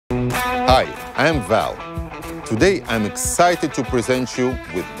Hi, I am Val. Today I'm excited to present you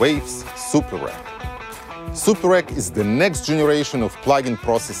with Wave's SuperRack. SuperRack is the next generation of plugin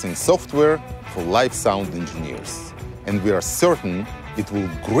processing software for live sound engineers, and we are certain it will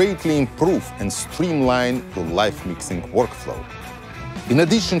greatly improve and streamline your live mixing workflow. In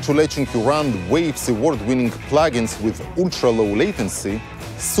addition to letting you run Wave's award-winning plugins with ultra-low latency,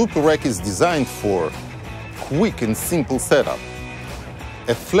 SuperRack is designed for quick and simple setup,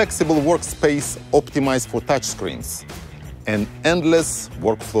 a flexible workspace optimized for touchscreens, and endless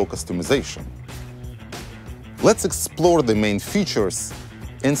workflow customization. Let's explore the main features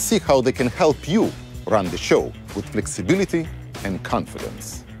and see how they can help you run the show with flexibility and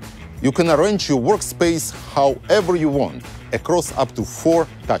confidence. You can arrange your workspace however you want across up to 4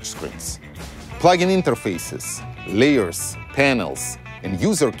 touchscreens. Plugin interfaces, layers, panels, and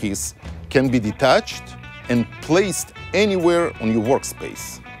user keys can be detached and placed anywhere on your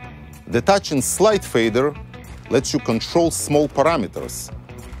workspace. The touch and slide fader lets you control small parameters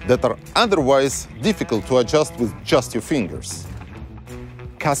that are otherwise difficult to adjust with just your fingers.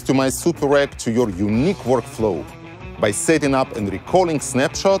 Customize SuperRack to your unique workflow by setting up and recalling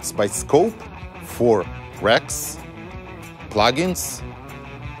snapshots by scope for racks, plugins,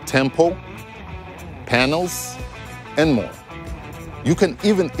 tempo, panels, and more. You can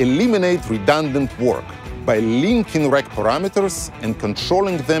even eliminate redundant work by linking rack parameters and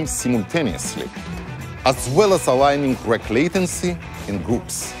controlling them simultaneously, as well as aligning rack latency in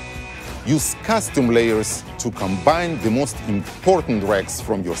groups. Use custom layers to combine the most important racks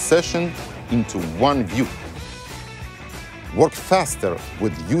from your session into one view. Work faster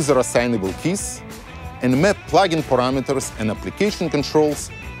with user-assignable keys and map plugin parameters and application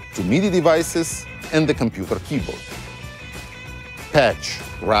controls to MIDI devices and the computer keyboard. Patch,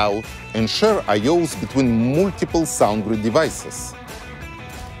 route, and share I/Os between multiple SoundGrid devices.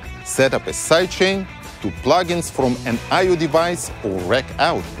 Set up a sidechain to plugins from an I/O device or rack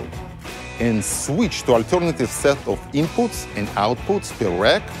output, and switch to alternative set of inputs and outputs per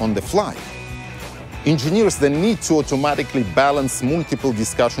rack on the fly. Engineers that need to automatically balance multiple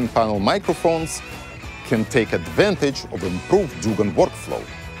discussion panel microphones can take advantage of improved Dugan workflow.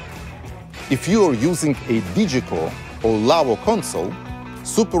 If you are using a Digico or Lavo console,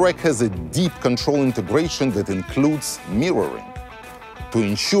 SuperRack has a deep control integration that includes mirroring. To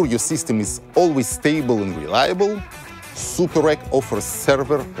ensure your system is always stable and reliable, SuperRack offers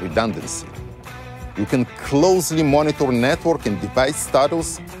server redundancy. You can closely monitor network and device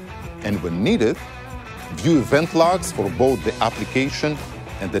status, and when needed, view event logs for both the application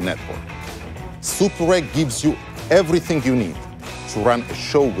and the network. SuperRack gives you everything you need to run a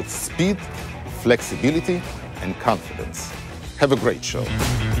show with speed, flexibility, and confidence. Have a great show.